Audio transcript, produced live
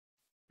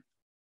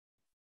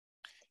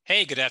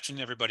Hey, good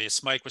afternoon, everybody.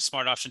 It's Mike with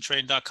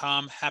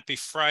smartoptiontrading.com. Happy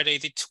Friday,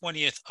 the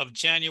 20th of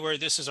January.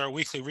 This is our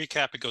weekly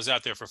recap. It goes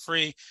out there for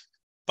free.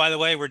 By the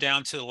way, we're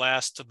down to the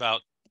last about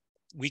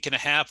week and a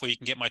half where you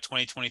can get my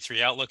 2023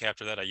 outlook.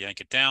 After that, I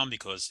yank it down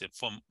because it's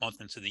 1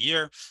 month into the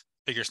year.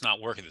 Figure it's not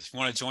working. If you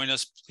want to join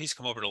us, please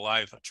come over to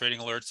live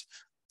trading alerts.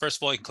 First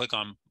of all, you can click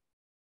on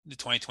the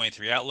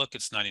 2023 outlook.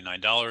 It's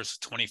 $99,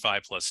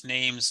 25 plus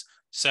names,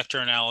 sector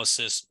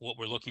analysis, what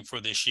we're looking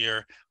for this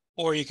year,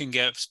 or you can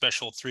get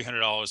special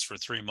 $300 for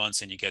 3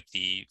 months and you get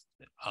the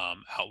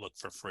outlook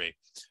for free.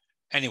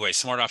 Anyway,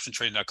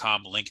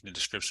 smartoptiontrading.com, link in the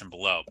description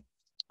below.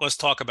 Let's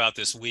talk about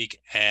this week.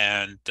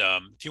 And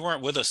if you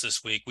weren't with us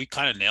this week, we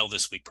kind of nailed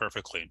this week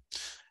perfectly.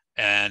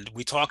 And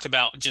we talked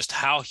about just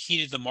how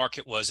heated the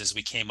market was as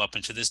we came up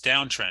into this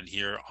downtrend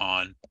here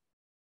on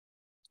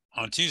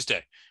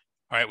Tuesday.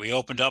 All right, we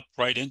opened up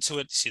right into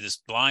it. See this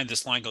line?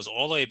 This line goes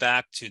all the way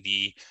back to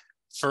the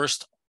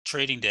first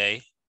trading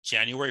day,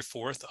 January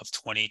 4th of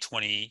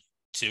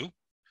 2022.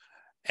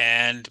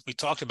 And we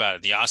talked about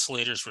it. The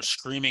oscillators were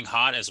screaming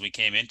hot as we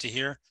came into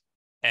here.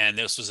 And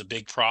this was a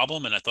big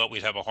problem. And I thought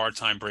we'd have a hard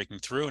time breaking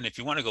through. And if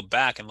you want to go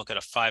back and look at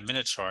a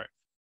 5-minute chart,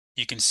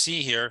 you can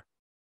see here,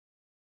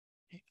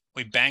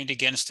 we banged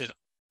against it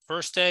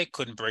first day,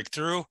 couldn't break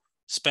through,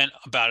 spent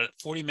about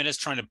 40 minutes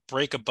trying to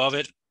break above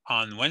it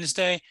on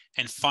Wednesday.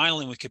 And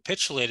finally, we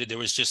capitulated. There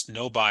was just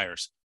no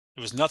buyers.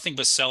 There was nothing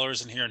but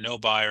sellers in here, no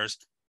buyers.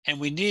 And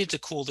we needed to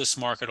cool this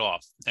market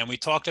off. And we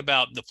talked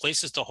about the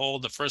places to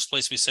hold. The first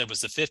place we said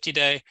was the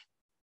 50-day.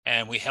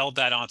 And we held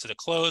that onto the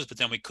close, but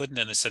then we couldn't.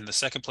 And the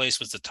second place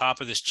was the top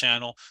of this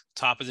channel.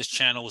 Top of this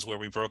channel was where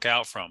we broke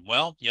out from.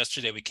 Well,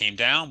 yesterday we came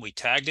down, we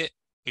tagged it,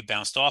 we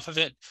bounced off of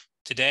it.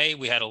 Today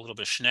we had a little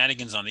bit of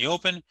shenanigans on the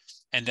open,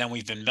 and then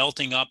we've been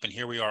melting up, and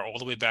here we are all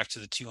the way back to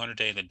the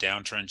 200-day and the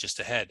downtrend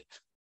just ahead.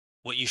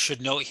 What you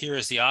should note here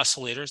is the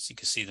oscillators. You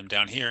can see them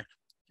down here.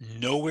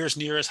 Nowhere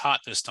near as hot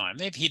this time.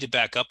 They've heated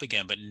back up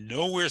again, but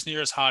nowhere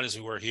near as hot as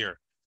we were here.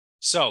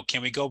 So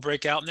can we go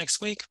break out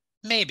next week?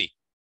 Maybe.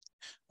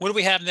 What do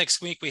we have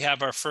next week? We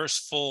have our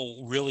first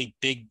full, really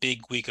big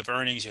week of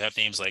earnings. You have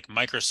names like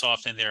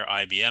Microsoft in there,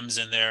 IBM's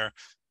in there,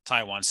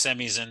 Taiwan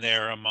Semi's in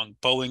there, among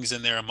Boeing's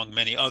in there, among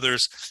many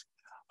others.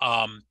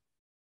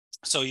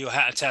 So you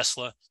have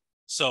Tesla.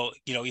 So,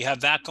 you have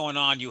that going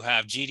on. You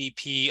have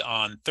GDP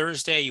on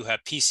Thursday. You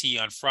have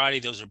PCE on Friday.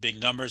 Those are big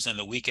numbers. And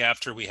the week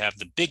after, we have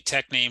the big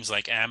tech names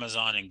like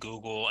Amazon and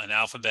Google and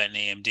Alphabet and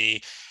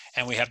AMD.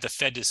 And we have the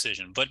Fed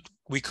decision. But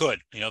we could,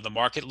 the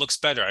market looks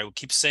better. I will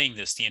keep saying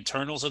this. The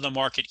internals of the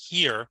market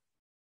here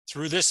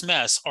through this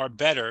mess are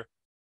better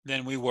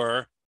than we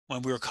were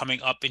when we were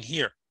coming up in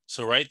here.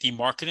 So, right, the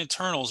market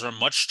internals are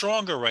much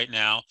stronger right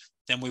now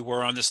than we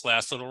were on this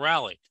last little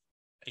rally.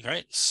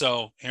 Right.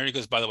 So here he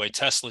goes. By the way,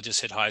 Tesla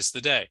just hit highs of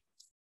the day.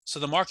 So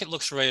the market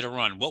looks ready to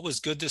run. What was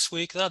good this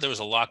week? Oh, there was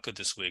a lot good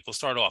this week. We'll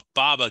start off.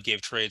 BABA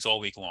gave trades all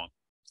week long.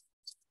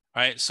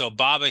 All right. So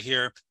BABA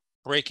here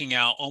breaking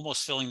out,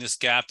 almost filling this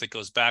gap that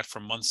goes back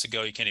from months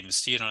ago. You can't even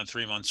see it on a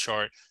 3-month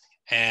chart.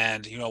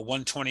 And,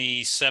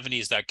 120.70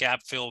 is that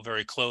gap fill,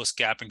 very close,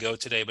 gap and go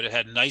today, but it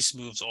had nice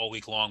moves all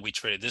week long. We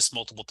traded this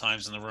multiple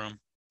times in the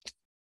room.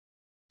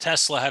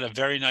 Tesla had a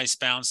very nice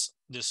bounce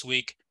this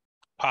week.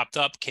 Popped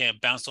up,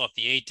 bounced off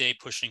the 8-day,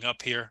 pushing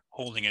up here,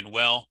 holding in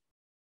well.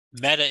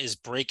 Meta is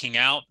breaking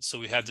out. So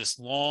we have this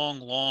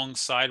long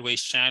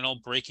sideways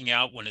channel breaking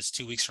out when it's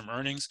 2 weeks from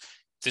earnings.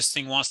 If this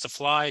thing wants to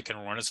fly, it can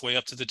run its way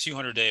up to the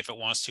 200-day if it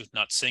wants to.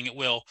 Not saying it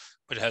will,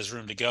 but it has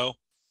room to go.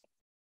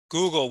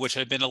 Google, which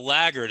had been a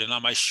laggard and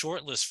on my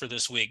short list for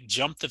this week,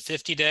 jumped the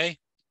 50-day.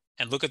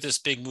 And look at this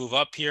big move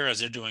up here as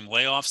they're doing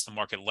layoffs. The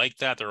market liked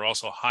that. They're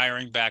also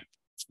hiring back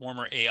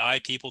former AI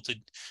people to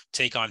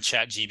take on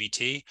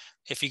ChatGPT.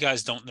 If you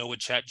guys don't know what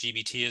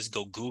ChatGPT is,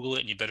 go Google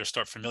it, and you better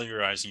start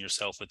familiarizing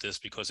yourself with this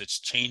because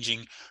it's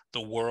changing the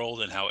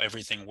world and how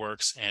everything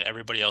works, and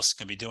everybody else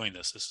can be doing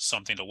this. This is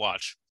something to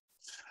watch.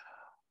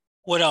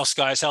 What else,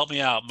 guys? Help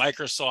me out.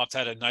 Microsoft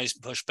had a nice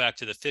push back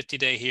to the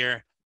 50-day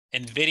here.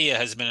 NVIDIA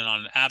has been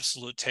on an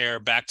absolute tear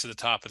back to the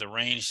top of the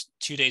range.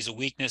 2 days of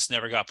weakness,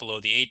 never got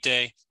below the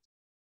 8-day.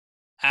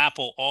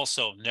 Apple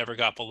also never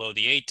got below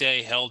the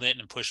 8-day, held it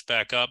and pushed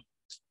back up.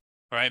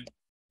 Right.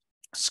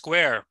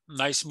 Square,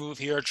 nice move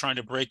here, trying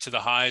to break to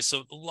the highs.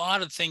 So a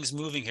lot of things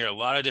moving here, a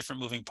lot of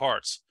different moving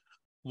parts.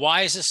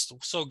 Why is this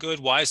so good?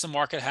 Why is the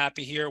market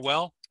happy here?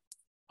 Well,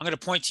 I'm going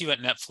to point to you at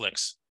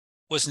Netflix.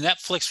 Was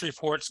Netflix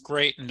reports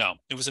great? No,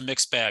 it was a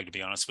mixed bag, to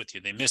be honest with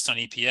you. They missed on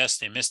EPS.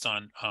 They missed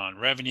on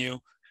revenue.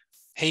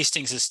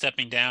 Hastings is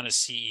stepping down as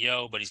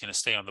CEO, but he's going to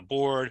stay on the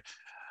board.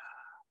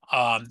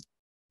 But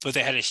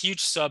they had a huge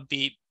sub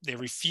beat. They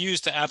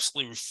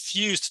absolutely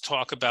refused to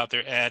talk about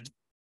their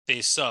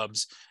ad-based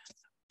subs,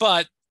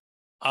 but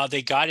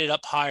they got it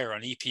up higher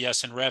on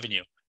EPS and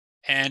revenue.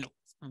 And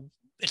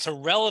it's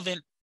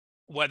irrelevant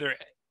whether,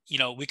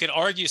 we could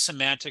argue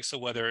semantics of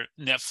whether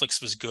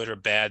Netflix was good or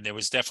bad. There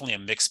was definitely a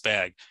mixed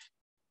bag.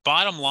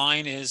 Bottom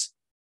line is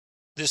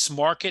this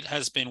market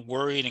has been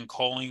worried and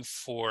calling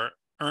for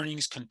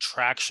earnings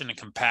contraction and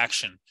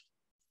compaction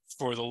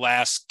for the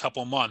last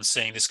couple months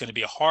saying this is going to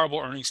be a horrible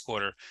earnings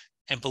quarter.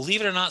 And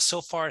believe it or not, so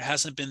far it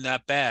hasn't been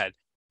that bad.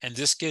 And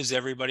this gives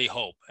everybody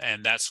hope.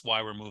 And that's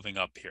why we're moving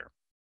up here.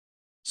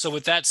 So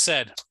with that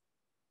said,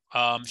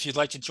 if you'd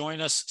like to join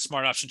us,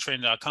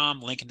 smartoptiontrading.com,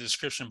 link in the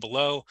description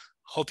below.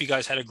 Hope you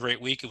guys had a great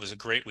week. It was a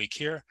great week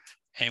here.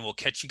 And we'll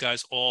catch you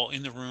guys all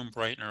in the room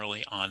bright and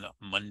early on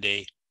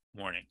Monday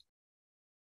morning.